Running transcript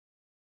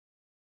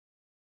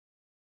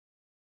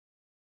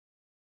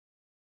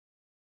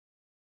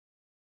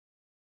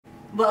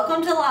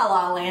Welcome to La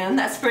La Land.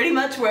 That's pretty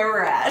much where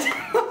we're at.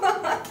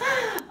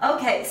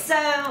 Okay,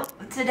 so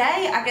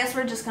today I guess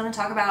we're just going to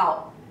talk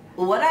about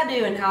what I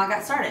do and how I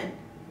got started.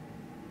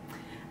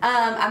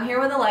 I'm here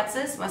with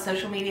Alexis, my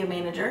social media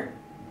manager.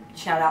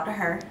 Shout out to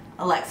her.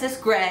 Alexis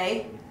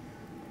Gray.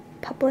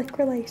 Public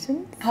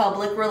relations.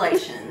 Public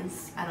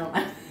relations. I don't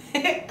know.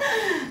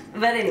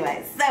 But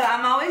anyway, so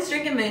I'm always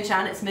drinking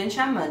moonshine. It's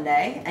Moonshine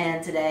Monday,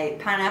 and today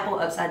pineapple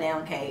upside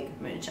down cake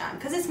moonshine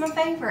because it's my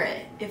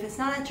favorite. If it's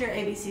not at your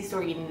ABC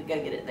store, you need to go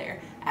get it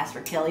there. Ask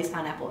for Kelly's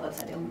pineapple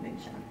upside down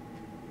moonshine.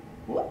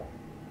 Whoop.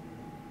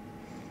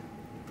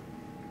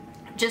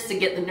 Just to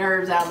get the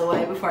nerves out of the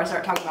way before I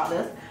start talking about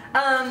this.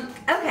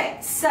 Okay,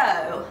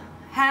 so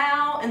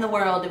how in the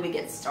world did we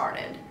get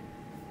started?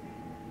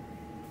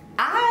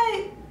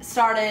 I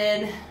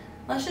started,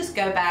 let's just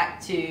go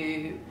back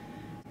to,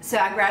 so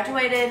I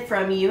graduated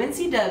from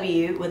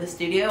UNCW with a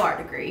studio art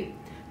degree.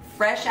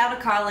 Fresh out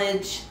of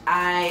college,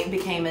 I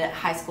became a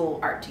high school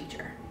art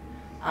teacher.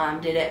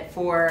 Did it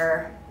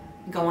for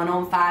going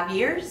on 5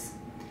 years.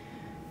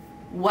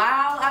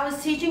 While I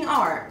was teaching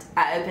art,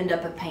 I opened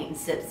up a paint and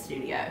sip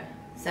studio.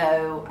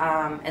 So,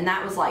 and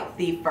that was like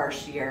the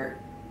first year.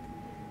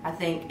 I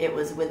think it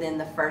was within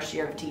the first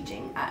year of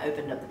teaching, I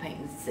opened up the paint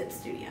and sip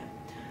studio.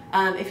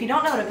 If you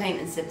don't know what a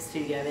paint and sip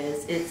studio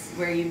is, it's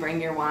where you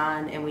bring your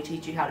wine and we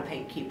teach you how to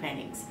paint cute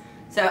paintings.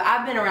 So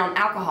I've been around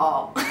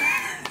alcohol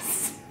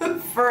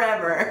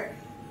forever.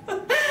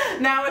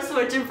 Now we're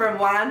switching from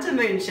wine to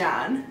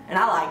moonshine, and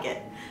I like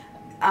it.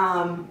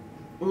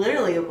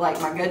 Literally, like,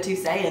 my go-to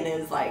saying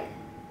is like,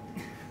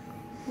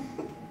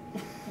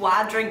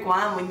 why drink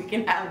wine when you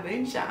can have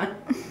moonshine?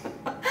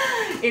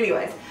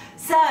 Anyways,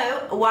 so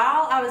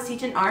while I was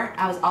teaching art,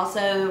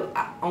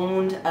 I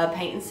owned a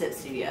paint and sip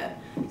studio.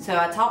 So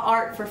I taught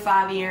art for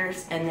 5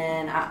 years, and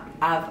then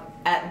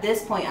at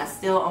this point I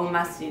still own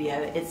my studio.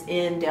 It's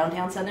in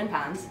downtown Southern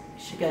Pines.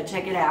 You should go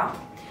check it out.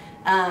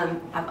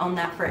 I've owned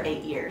that for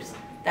 8 years.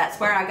 That's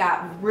where I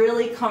got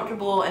really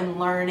comfortable in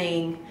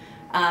learning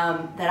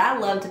that I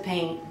love to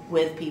paint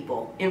with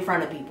people, in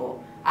front of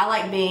people. I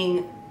like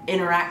being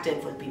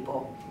interactive with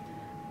people.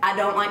 I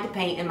don't like to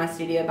paint in my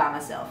studio by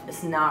myself.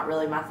 It's not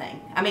really my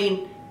thing. I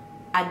mean,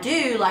 I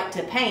do like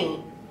to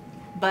paint,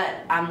 but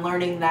I'm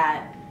learning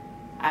that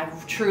I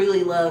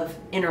truly love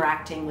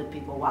interacting with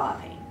people while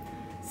I paint.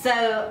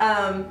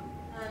 So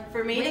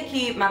for me to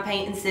keep my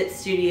paint and sip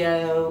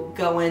studio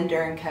going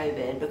during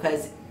COVID,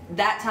 because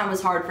that time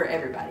was hard for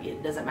everybody.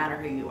 It doesn't matter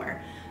who you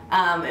were.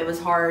 It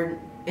was hard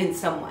in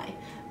some way.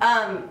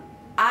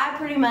 I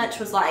pretty much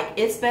was like,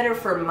 it's better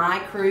for my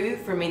crew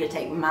for me to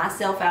take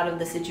myself out of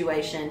the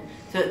situation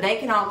so that they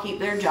can all keep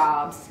their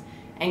jobs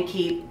and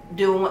keep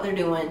doing what they're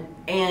doing,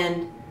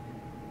 and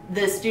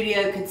the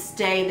studio could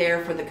stay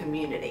there for the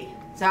community.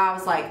 So I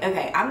was like,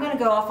 okay, I'm going to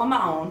go off on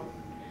my own,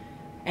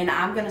 and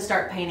I'm going to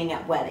start painting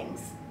at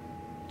weddings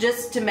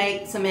just to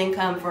make some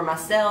income for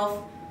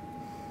myself.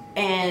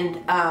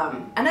 And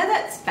I know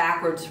that's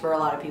backwards for a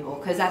lot of people,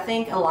 because I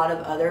think a lot of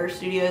other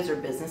studios or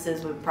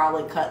businesses would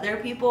probably cut their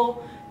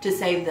people to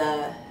save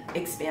the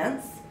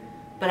expense.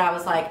 But I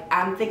was like,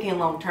 I'm thinking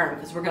long term,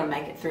 because we're going to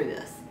make it through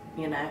this,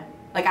 you know?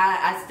 Like,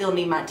 I still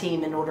need my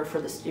team in order for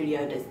the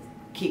studio to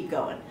keep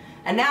going.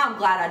 And now I'm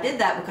glad I did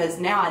that, because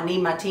now I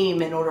need my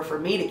team in order for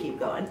me to keep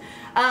going.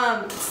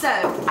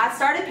 So I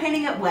started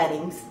painting at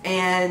weddings,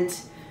 and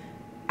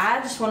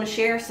I just want to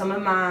share some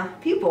of my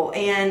people.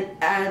 And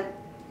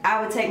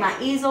I would take my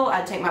easel,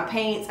 I'd take my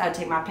paints, I'd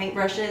take my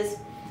paintbrushes,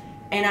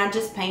 and I'd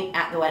just paint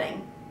at the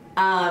wedding.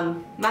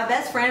 My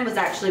best friend was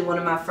actually one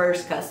of my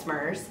first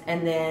customers,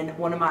 and then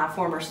one of my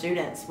former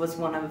students was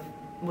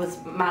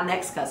my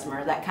next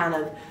customer. That kind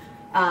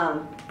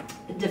of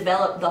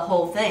developed the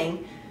whole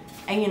thing,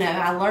 and you know,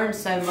 I learned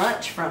so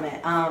much from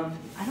it.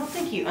 I don't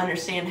think you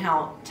understand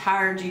how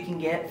tired you can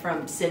get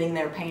from sitting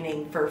there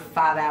painting for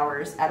 5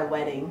 hours at a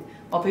wedding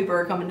while people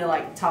are coming to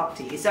like talk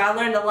to you. So I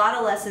learned a lot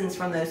of lessons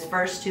from those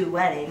first 2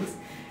 weddings,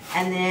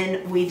 and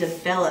then we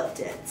developed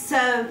it. So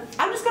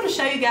I'm just going to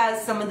show you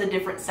guys some of the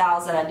different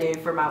styles that I do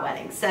for my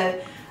weddings.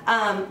 So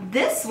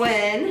this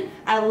one,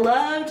 I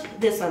loved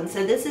this one.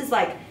 So this is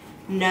like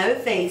no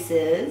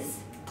faces.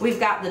 We've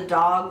got the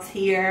dogs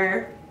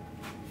here.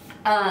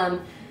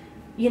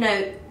 You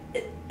know,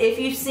 if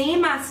you've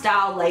seen my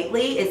style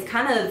lately, it's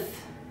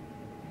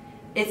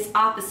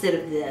opposite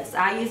of this.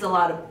 I use a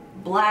lot of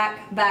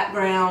black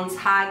backgrounds,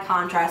 high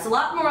contrast, a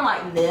lot more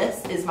like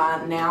this is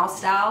my now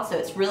style, so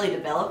it's really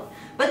developed.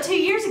 But 2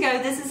 years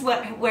ago, this is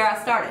where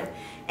I started,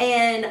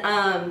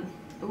 and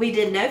we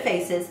did no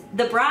faces.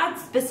 The bride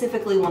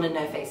specifically wanted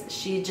no faces.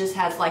 She just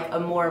has like a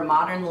more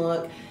modern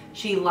look.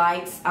 She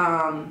likes,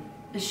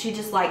 she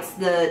just likes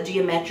the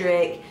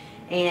geometric,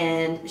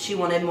 and she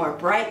wanted more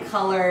bright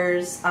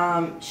colors,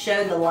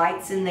 show the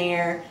lights in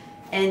there,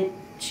 and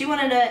she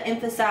wanted to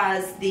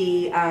emphasize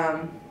the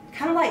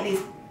kind of like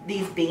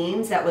these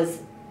beams that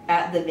was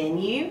at the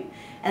venue,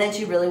 and then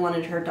she really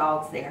wanted her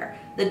dogs there.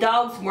 The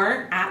dogs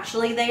weren't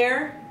actually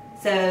there,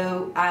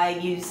 so I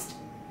used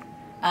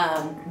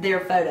their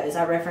photos.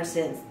 I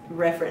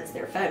referenced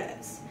their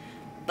photos.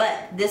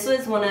 But this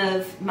was one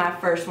of my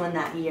first one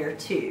that year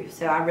too.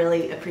 So I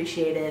really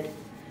appreciated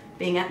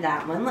being at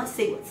that one. Let's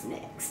see what's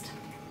next.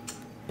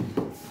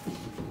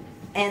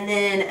 And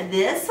then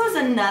this was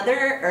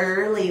another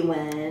early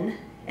one.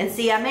 And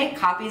see, I made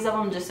copies of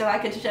them just so I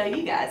could show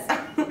you guys.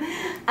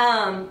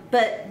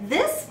 But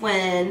this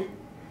one,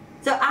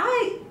 so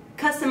I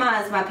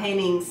customize my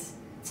paintings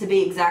to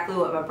be exactly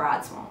what my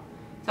brides want.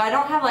 So I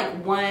don't have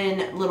like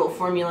one little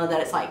formula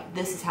that it's like,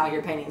 this is how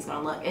your painting's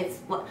gonna look. It's,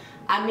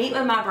 I meet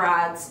with my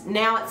brides.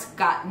 Now it's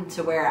gotten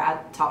to where I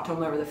talk to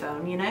them over the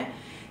phone, you know?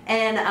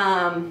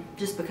 And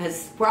just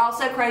because we're all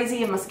so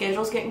crazy and my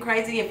schedule's getting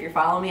crazy, if you're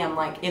following me, I'm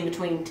like in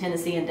between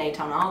Tennessee and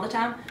Daytona all the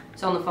time.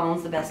 So on the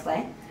phone's the best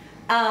way.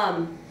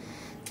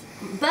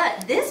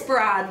 But this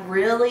bride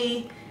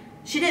really,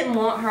 she didn't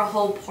want her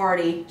whole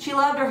party. She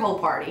loved her whole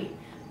party,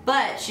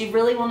 but she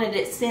really wanted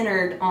it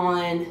centered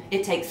on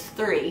it takes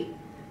 3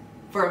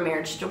 for a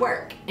marriage to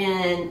work.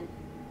 And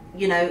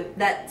you know,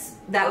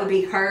 that would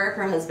be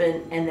her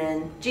husband, and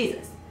then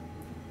Jesus.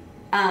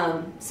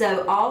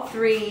 So all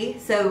 3,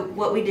 so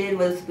what we did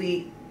was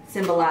we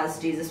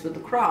symbolized Jesus with the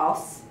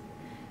cross.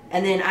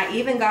 And then I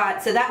even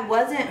got, so that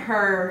wasn't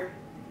her,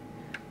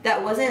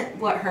 that wasn't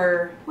what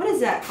her, what is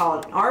that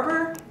called?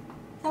 Arbor? Is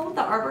that what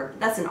the arbor?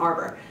 That's an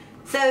arbor.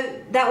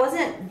 So that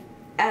wasn't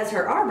as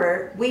her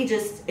arbor, we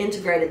just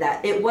integrated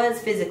that. It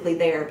was physically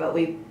there, but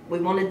we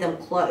wanted them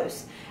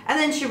close. And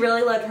then she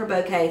really loved her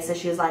bouquet, so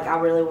she was like, I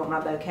really want my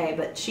bouquet.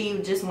 But she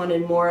just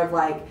wanted more of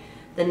like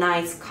the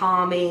nice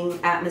calming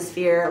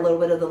atmosphere, a little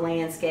bit of the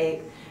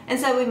landscape. And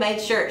so we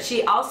made sure,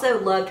 she also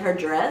loved her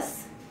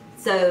dress.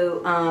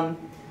 So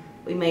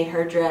we made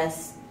her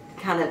dress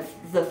kind of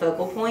the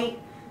focal point.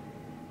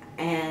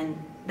 And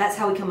that's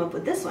how we come up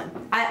with this one.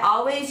 I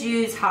always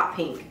use hot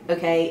pink,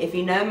 okay? If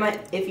you know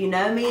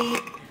me,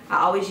 I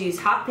always use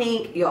hot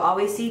pink. You'll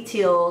always see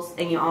teals,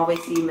 and you'll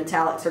always see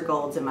metallics or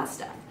golds in my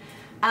stuff.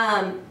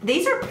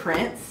 These are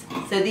prints.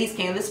 So these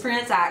canvas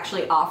prints I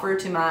actually offer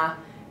to my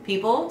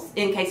people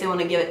in case they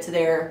want to give it to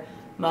their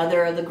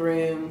mother of the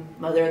groom,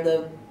 mother of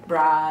the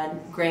bride,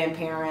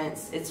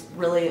 grandparents. It's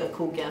really a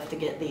cool gift to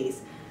get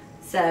these.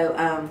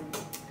 So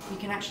you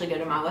can actually go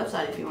to my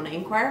website if you want to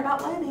inquire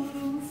about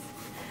weddings.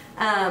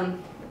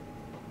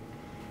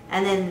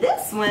 And then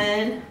this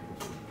one,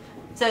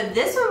 so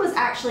this one was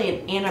actually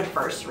an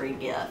anniversary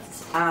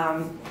gift.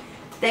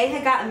 They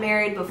had gotten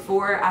married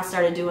before I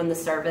started doing the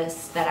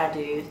service that I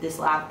do, this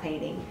live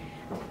painting.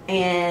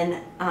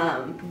 And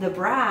the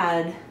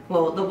bride,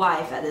 well, the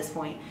wife at this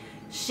point,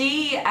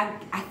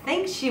 I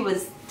think she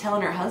was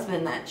telling her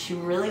husband that she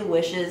really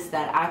wishes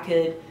that I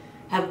could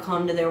have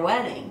come to their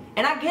wedding.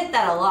 And I get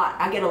that a lot.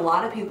 I get a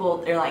lot of people,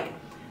 they're like,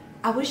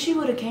 I wish you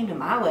would have came to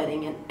my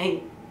wedding.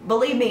 And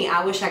believe me,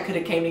 I wish I could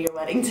have came to your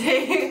wedding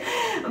too.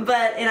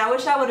 And I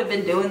wish I would have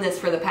been doing this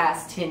for the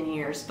past 10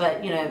 years.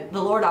 But, you know,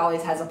 the Lord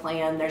always has a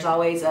plan. There's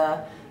always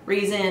a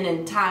reason,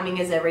 and timing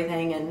is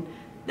everything. And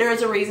there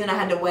is a reason I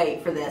had to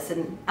wait for this.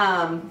 And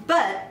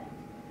but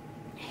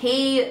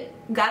he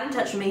got in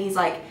touch with me. He's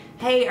like,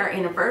 hey, our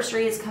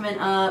anniversary is coming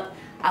up.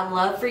 I'd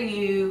love for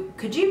you,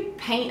 could you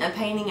paint a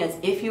painting as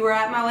if you were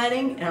at my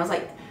wedding? And I was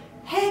like,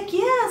 heck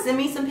yeah, send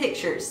me some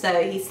pictures.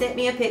 So he sent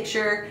me a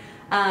picture.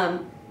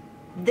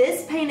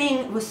 This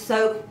painting was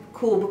so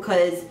cool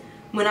because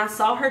when I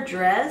saw her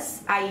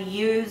dress, I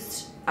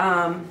used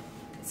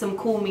some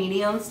cool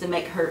mediums to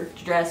make her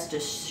dress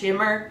just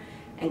shimmer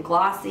and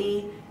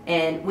glossy.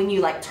 And when you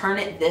like turn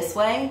it this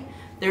way,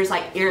 there's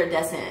like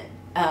iridescent,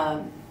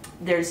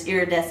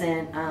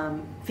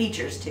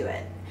 features to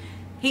it.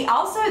 He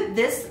also,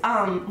 this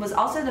was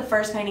also the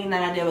first painting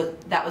that I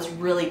did that was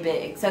really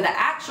big. So the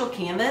actual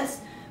canvas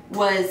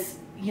was,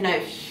 you know,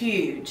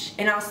 huge.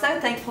 And I was so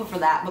thankful for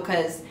that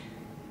because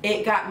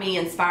it got me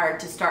inspired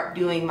to start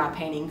doing my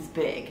paintings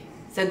big.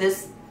 So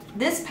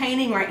this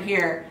painting right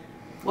here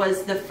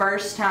was the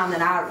first time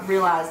that I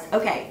realized,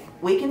 okay,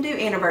 we can do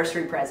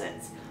anniversary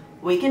presents.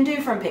 We can do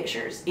from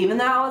pictures. Even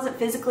though I wasn't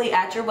physically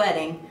at your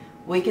wedding,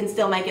 we can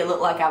still make it look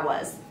like I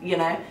was, you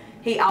know?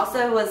 He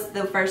also was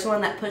the first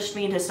one that pushed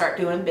me to start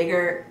doing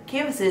bigger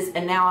canvases,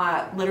 and now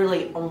I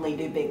literally only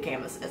do big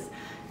canvases.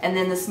 And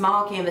then the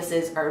small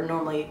canvases are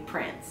normally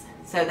prints.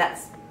 So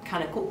that's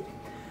kind of cool.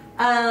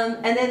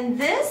 And then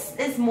this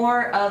is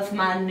more of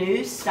my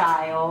new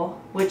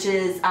style, which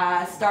is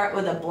I start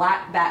with a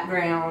black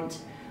background.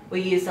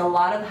 We use a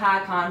lot of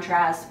high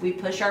contrast. We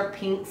push our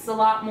pinks a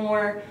lot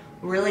more,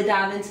 really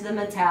dive into the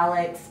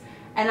metallics.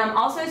 And I'm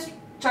also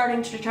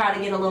starting to try to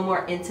get a little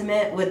more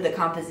intimate with the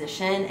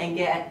composition and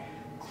get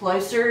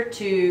closer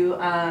to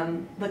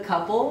the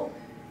couple.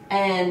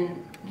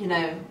 And, you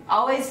know,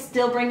 always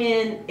still bring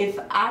in, if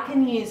I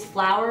can use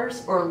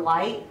flowers or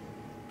light,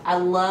 I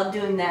love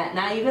doing that. And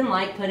I even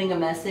like putting a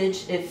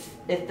message if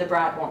the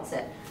bride wants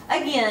it.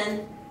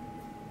 Again,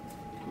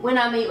 when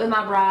I meet with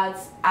my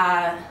brides,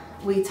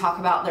 we talk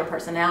about their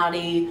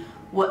personality,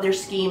 what their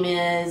scheme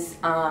is,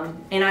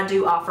 and I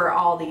do offer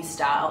all these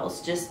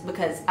styles just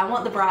because I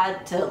want the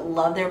bride to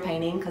love their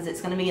painting because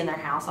it's going to be in their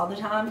house all the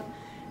time.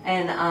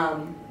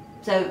 And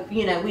So,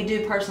 you know, we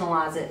do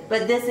personalize it,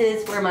 but this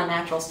is where my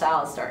natural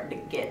style is starting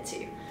to get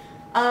to.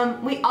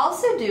 We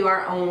also do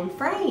our own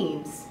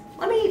frames.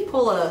 Let me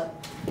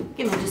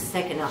give me just a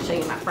second and I'll show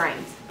you my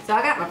frames. So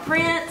I got my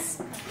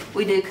prints.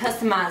 We do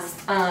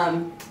customized,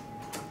 I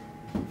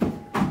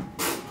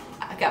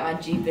got my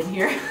Jeep in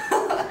here.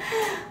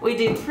 We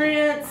do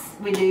prints,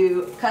 we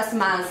do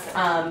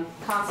customized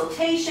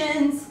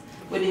consultations,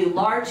 we do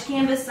large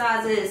canvas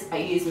sizes. I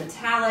use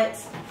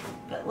metallics,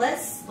 but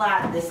let's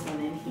slide this one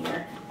in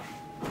here.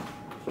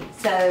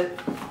 So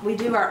we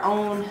do our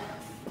own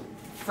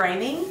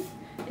framing.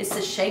 It's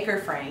the shaker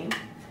frame.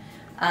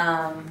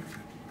 I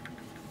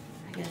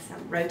guess I'll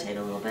rotate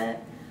a little bit.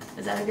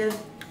 Is that a good?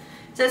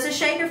 So it's a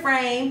shaker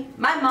frame.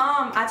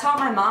 I taught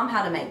my mom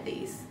how to make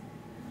these.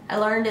 I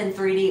learned in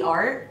 3D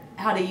art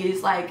how to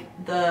use like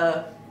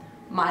the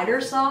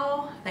miter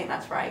saw. I think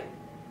that's right.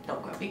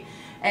 Don't quote me.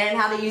 And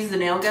how to use the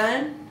nail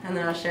gun. And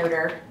then I showed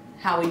her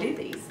how we do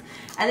these.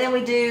 And then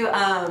we do,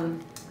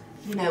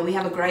 you know, we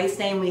have a gray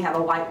stain, we have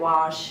a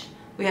whitewash,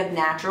 we have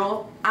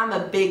natural. I'm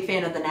a big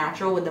fan of the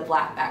natural with the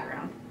black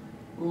background.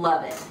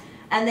 Love it.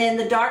 And then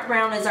the dark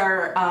brown is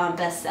our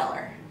best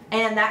seller.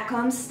 And that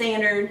comes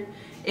standard.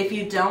 If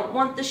you don't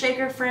want the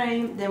shaker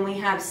frame, then we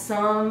have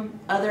some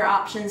other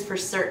options for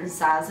certain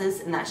sizes,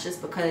 and that's just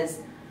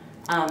because,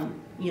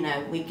 you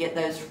know, we get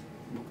those,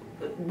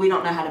 we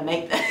don't know how to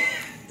make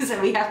those,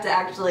 so we have to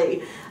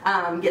actually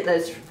get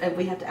those,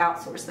 we have to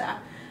outsource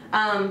that.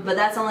 But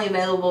that's only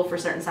available for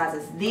certain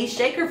sizes. These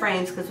shaker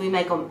frames, because we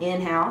make them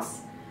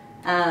in-house,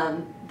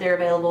 they're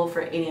available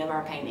for any of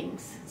our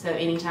paintings. So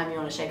anytime you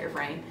want a shaker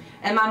frame.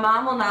 And my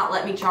mom will not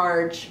let me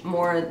charge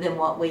more than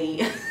what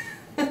we...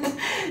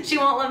 She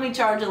won't let me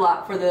charge a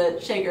lot for the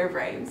shaker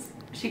frames.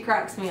 She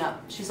cracks me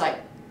up. She's like,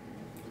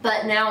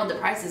 but now with the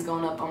prices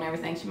going up on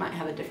everything, she might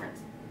have a different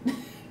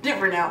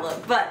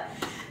outlook. But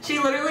she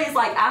literally is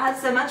like, I had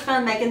so much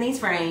fun making these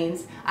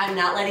frames. I'm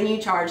not letting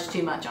you charge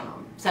too much on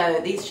them.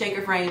 So these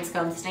shaker frames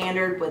come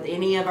standard with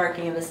any of our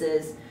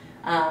canvases.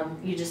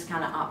 You just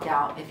kind of opt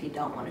out if you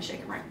don't want a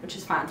shaker frame, which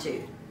is fine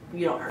too.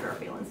 You don't hurt our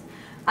feelings.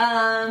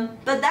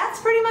 But that's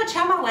pretty much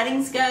how my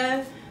weddings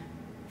go.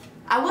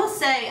 I will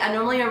say, I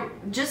normally,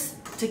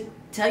 just to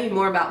tell you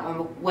more about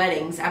my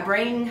weddings, I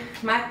bring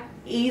my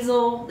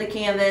easel, the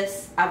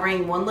canvas, I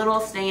bring one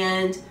little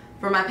stand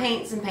for my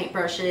paints and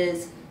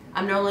paintbrushes.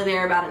 I'm normally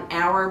there about an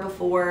hour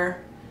before,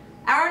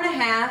 hour and a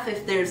half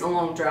if there's a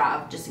long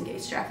drive, just in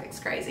case traffic's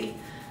crazy.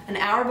 An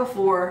hour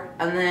before,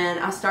 and then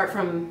I start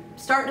from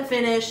start to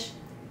finish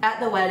at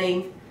the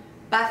wedding.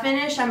 By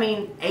finish, I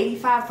mean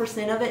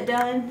 85% of it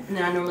done, and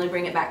then I normally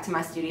bring it back to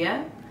my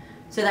studio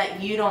so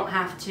that you don't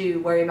have to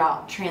worry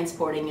about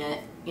transporting it.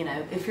 You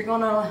know, if you're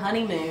going on a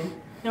honeymoon,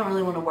 you don't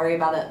really want to worry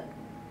about a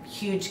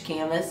huge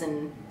canvas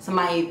and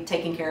somebody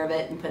taking care of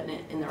it and putting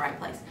it in the right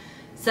place.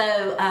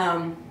 So,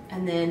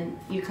 and then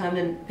you come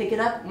and pick it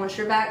up once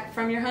you're back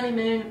from your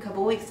honeymoon a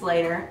couple weeks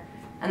later,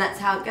 and that's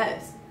how it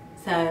goes.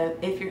 So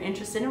if you're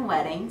interested in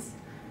weddings,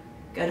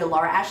 go to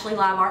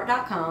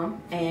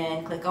lauraashleyliveart.com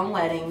and click on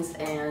weddings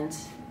and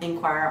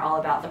inquire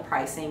all about the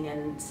pricing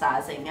and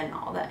sizing and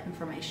all that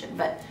information.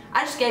 But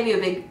I just gave you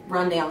a big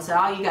rundown, so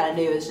all you got to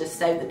do is just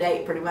save the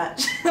date pretty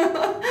much.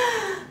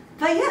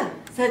 But yeah,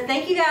 so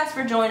thank you guys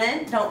for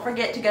joining. Don't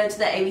forget to go to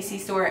the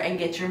ABC store and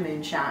get your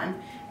moonshine.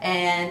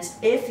 And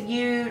if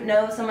you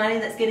know somebody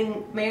that's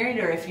getting married,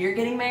 or if you're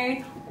getting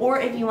married, or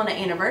if you want an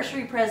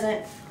anniversary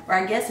present, or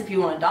I guess if you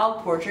want a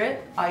dog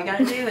portrait, all you got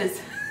to do is,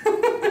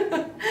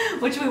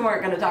 which we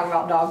weren't going to talk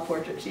about dog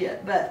portraits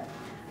yet, but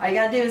all you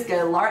got to do is go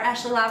to Laura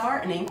Ashley Live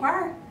Art and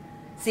inquire.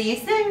 See you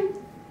soon.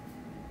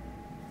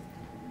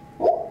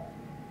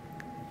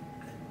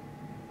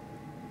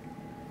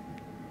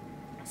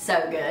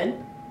 So good.